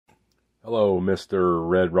Hello, Mr.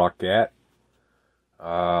 Red Rocket.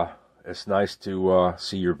 It's nice to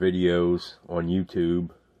see your videos on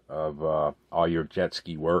YouTube of all your jet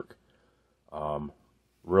ski work.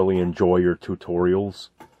 Really enjoy your tutorials.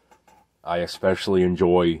 I especially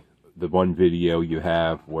enjoy the one video you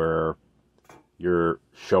have where you're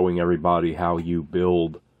showing everybody how you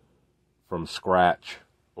build from scratch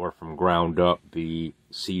or from ground up the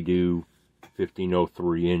Seadoo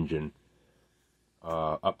 1503 engine.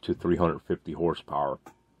 Up to 350 horsepower.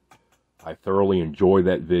 I thoroughly enjoy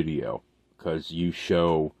that video because you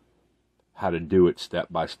show how to do it step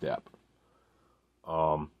by step.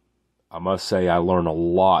 I must say I learn a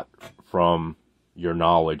lot from your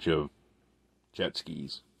knowledge of jet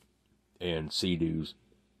skis and Seadoos.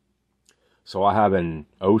 So I have an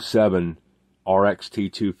 '07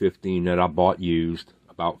 RXT 215 that I bought used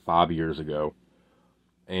about 5 years ago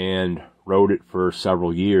and rode it for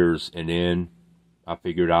several years, and then I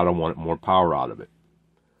figured out I wanted more power out of it.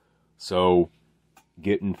 So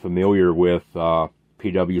getting familiar with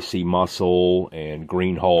PWC Muscle and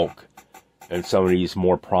Green Hulk and some of these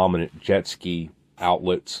more prominent jet ski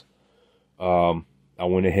outlets, I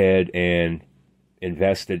went ahead and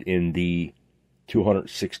invested in the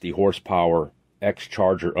 260 horsepower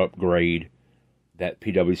X-Charger upgrade that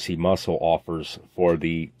PWC Muscle offers for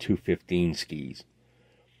the 215 skis.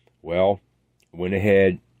 Well, went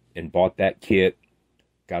ahead and bought that kit.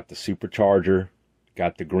 Got the supercharger,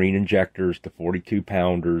 got the green injectors, the 42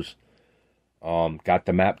 pounders, got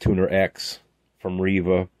the Map Tuner X from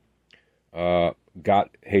Riva, got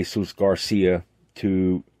Jesus Garcia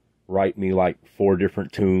to write me like 4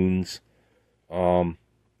 different tunes, all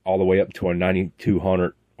the way up to a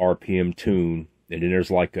 9200 RPM tune, and then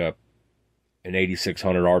there's like an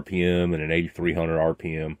 8600 RPM and an 8300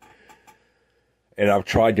 RPM. And I've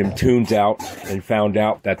tried them tunes out and found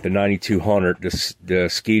out that the 9200, the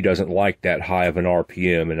ski doesn't like that high of an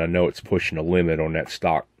RPM, and I know it's pushing a limit on that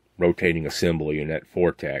stock rotating assembly and that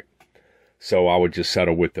Fortec. So I would just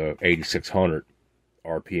settle with the 8600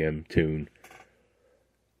 RPM tune.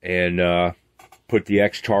 And put the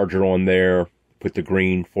X-Charger on there, put the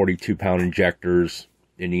green 42-pound injectors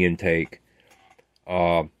in the intake.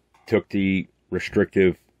 Took the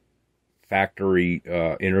restrictive factory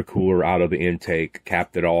intercooler out of the intake,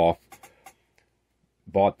 capped it off,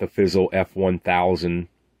 bought the Fizzle F1000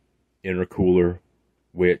 intercooler,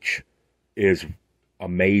 which is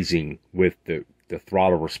amazing with the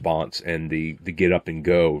throttle response and the get up and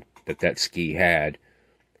go that ski had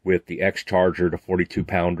with the X-Charger, the 42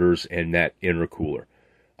 pounders, and that intercooler.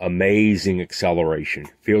 Amazing acceleration.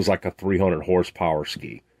 Feels like a 300 horsepower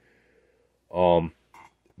ski.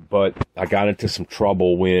 But I got into some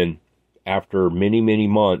trouble when, after many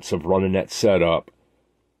months of running that setup,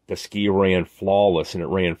 the ski ran flawless and it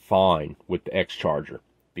ran fine with the X-Charger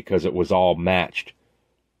because it was all matched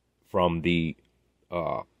from the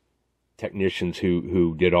technicians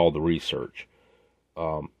who did all the research.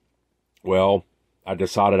 Well, I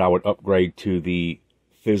decided I would upgrade to the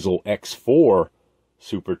Fizzle X4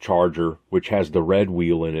 supercharger, which has the red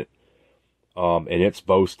wheel in it, and it's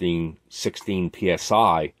boasting 16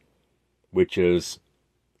 psi, which is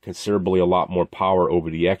considerably a lot more power over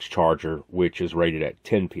the X-Charger, which is rated at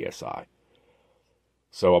 10 psi.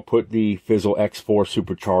 So I put the Fizzle X4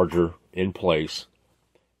 supercharger in place,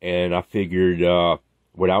 and I figured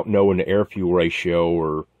without knowing the air-fuel ratio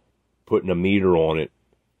or putting a meter on it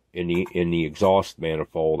in the exhaust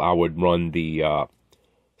manifold, I would run the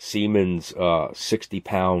Siemens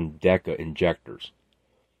 60-pound Deca injectors.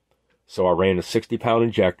 So I ran the 60-pound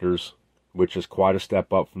injectors, which is quite a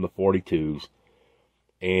step up from the 42s,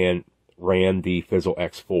 and ran the Fizzle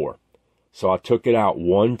X4. So I took it out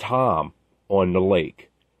one time on the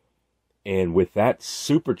lake, and with that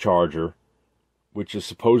supercharger, which is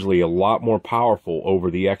supposedly a lot more powerful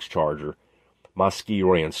over the X-Charger, my ski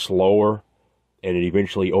ran slower, and it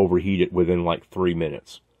eventually overheated within like 3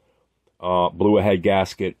 minutes. Blew a head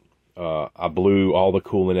gasket. I blew all the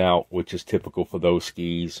coolant out, which is typical for those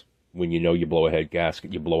skis. When you blow a head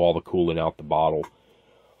gasket, you blow all the coolant out the bottle.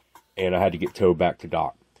 And I had to get towed back to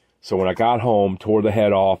dock. So when I got home, tore the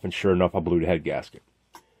head off, and sure enough, I blew the head gasket.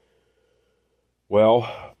 Well,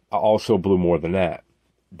 I also blew more than that.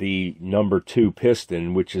 The number 2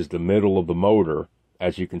 piston, which is the middle of the motor,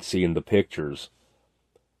 as you can see in the pictures,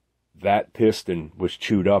 that piston was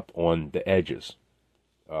chewed up on the edges,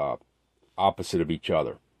 opposite of each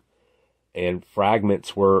other. And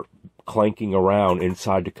fragments were clanking around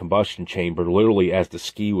inside the combustion chamber. Literally, as the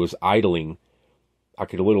ski was idling, I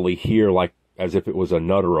could literally hear, like as if it was a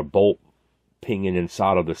nut or a bolt pinging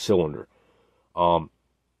inside of the cylinder. And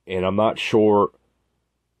I'm not sure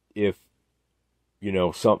if you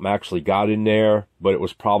know, something actually got in there, but it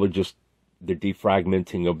was probably just the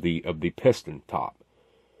defragmenting of the piston top,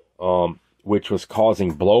 which was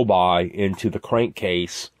causing blow-by into the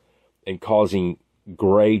crankcase and causing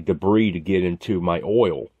gray debris to get into my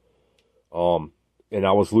oil. And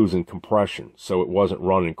I was losing compression, so it wasn't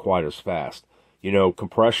running quite as fast. You know,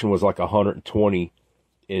 compression was like 120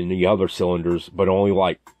 in the other cylinders, but only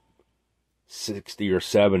like 60 or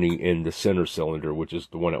 70 in the center cylinder, which is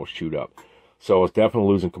the one that was chewed up. So I was definitely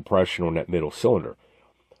losing compression on that middle cylinder.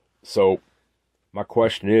 So my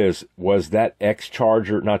question is, was that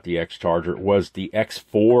X-Charger, not the X-Charger, was the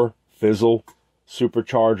X4 Fizzle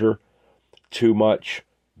supercharger too much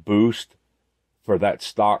boost for that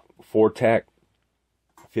stock Fortec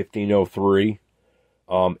 1503?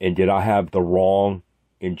 And did I have the wrong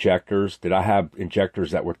injectors? Did I have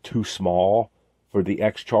injectors that were too small for the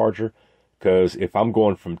X-Charger? Because if I'm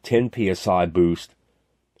going from 10 PSI boost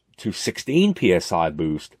to 16 PSI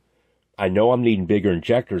boost, I know I'm needing bigger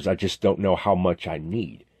injectors. I just don't know how much I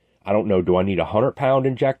need. I don't know, do I need 100-pound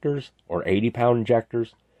injectors or 80-pound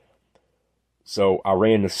injectors? So I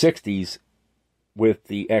ran the 60s with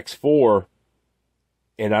the X4,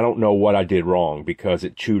 and I don't know what I did wrong because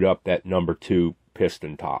it chewed up that number 2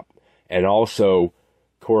 piston top. And also,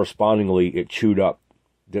 correspondingly, it chewed up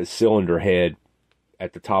the cylinder head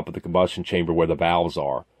at the top of the combustion chamber where the valves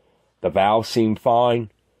are. The valves seemed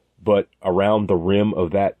fine, but around the rim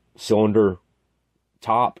of that cylinder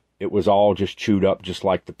top, it was all just chewed up just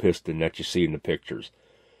like the piston that you see in the pictures.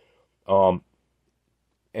 And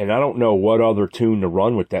I don't know what other tune to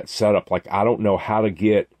run with that setup. Like, I don't know how to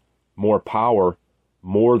get more power,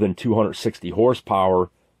 more than 260 horsepower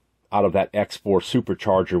out of that X4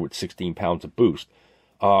 supercharger with 16 pounds of boost.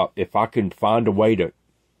 If I can find a way to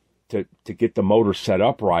get the motor set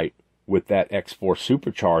up right with that X4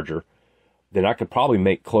 supercharger, then I could probably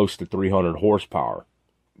make close to 300 horsepower,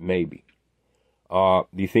 maybe. Do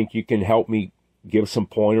you think you can help me give some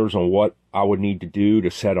pointers on what I would need to do to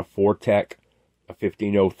set a Fortec, a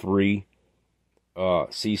 1503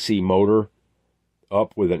 cc motor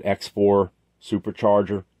up with an X4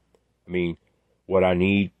 supercharger? I mean, would I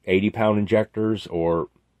need 80-pound injectors? Or,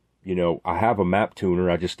 you know, I have a map tuner,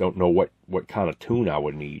 I just don't know what kind of tune I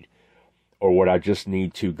would need. Or would I just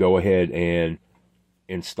need to go ahead and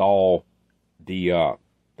install the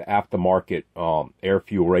aftermarket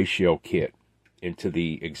air-fuel ratio kit into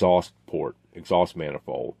the exhaust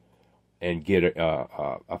manifold, and get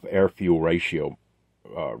a air-fuel ratio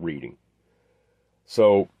reading?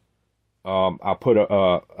 So I put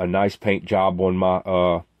a nice paint job on my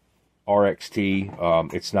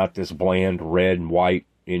RXT. It's not this bland red and white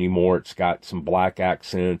anymore. It's got some black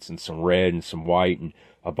accents and some red and some white and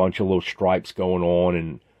a bunch of little stripes going on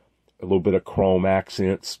and a little bit of chrome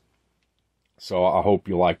accents. So I hope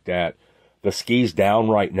you like that. The ski's down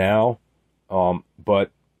right now,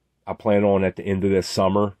 but I plan on at the end of this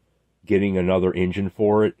summer getting another engine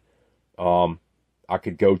for it. I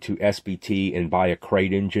could go to SBT and buy a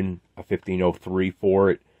crate engine, a 1503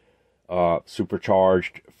 for it,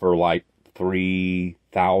 supercharged for like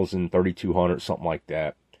 3,000, 3,200, something like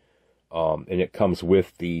that. And it comes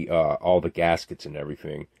with the all the gaskets and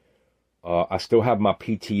everything. I still have my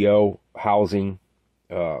PTO housing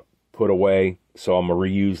put away, so I'm going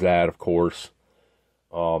to reuse that, of course,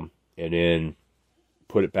 and then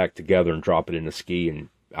put it back together and drop it in the ski, and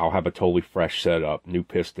I'll have a totally fresh setup, new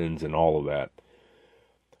pistons and all of that.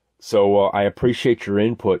 So I appreciate your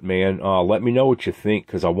input, man. Let me know what you think,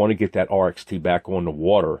 because I want to get that RXT back on the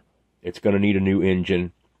water. It's going to need a new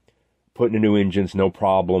engine. Putting a new engine's no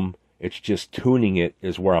problem. It's just tuning it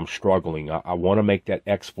is where I'm struggling. I want to make that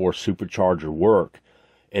X4 supercharger work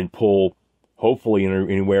and pull, hopefully,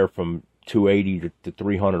 anywhere from 280 to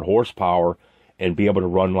 300 horsepower and be able to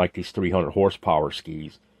run like these 300 horsepower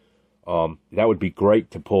skis. That would be great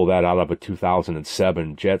to pull that out of a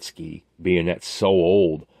 2007 jet ski, being that's so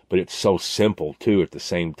old, but it's so simple, too, at the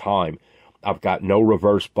same time. I've got no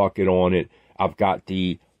reverse bucket on it. I've got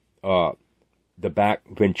the back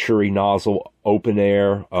Venturi nozzle open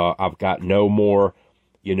air. I've got no more,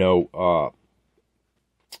 you know,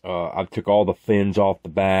 I took all the fins off the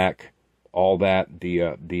back, all that,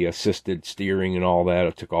 the assisted steering and all that. I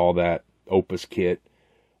took all that Opus kit.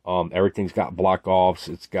 Everything's got block offs.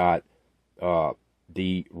 It's got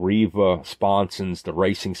the Riva sponsons, the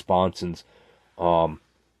racing sponsons,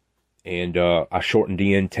 and I shortened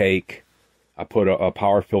the intake. I put a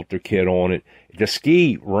power filter kit on it. The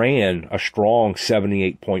ski ran a strong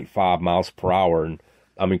 78.5 miles per hour, and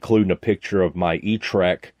I'm including a picture of my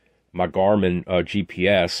E-Trek, my Garmin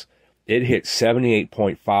GPS. It hit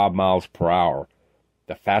 78.5 miles per hour,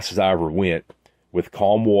 the fastest I ever went, with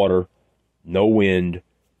calm water, no wind,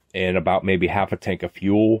 and about maybe half a tank of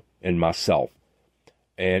fuel and myself.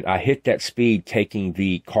 And I hit that speed taking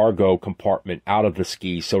the cargo compartment out of the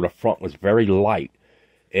skis, so the front was very light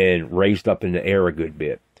and raised up in the air a good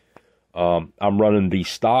bit. I'm running the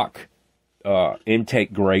stock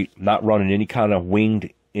intake grate, not running any kind of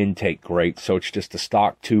winged intake grate, so it's just the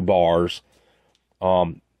stock 2 bars.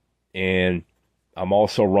 And I'm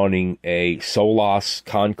also running a Solas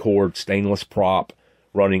Concord stainless prop,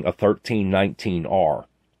 running a 1319R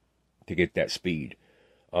to get that speed.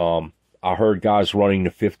 I heard guys running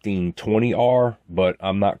the 1520R, but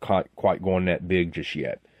I'm not quite going that big just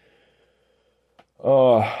yet.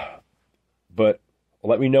 But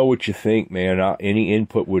let me know what you think, man. Any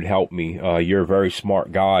input would help me. You're a very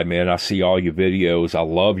smart guy, man. I see all your videos. I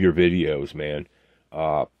love your videos, man.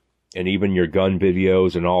 And even your gun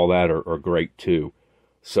videos and all that are great too.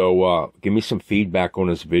 So give me some feedback on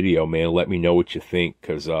this video, man. Let me know what you think,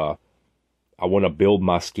 because I want to build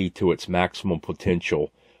my ski to its maximum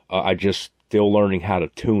potential. I just still learning how to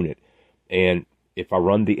tune it. And if I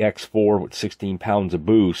run the X4 with 16 pounds of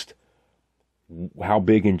boost, how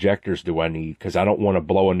big injectors do I need? Because I don't want to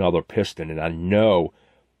blow another piston. And I know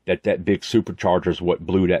that big supercharger is what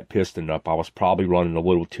blew that piston up. I was probably running a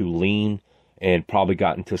little too lean and probably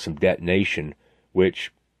got into some detonation,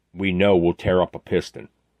 which we know will tear up a piston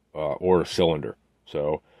or a cylinder.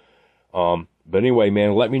 So, but anyway,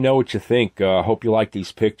 man, let me know what you think. I hope you like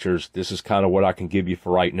these pictures. This is kind of what I can give you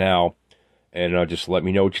for right now. And just let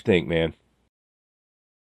me know what you think, man.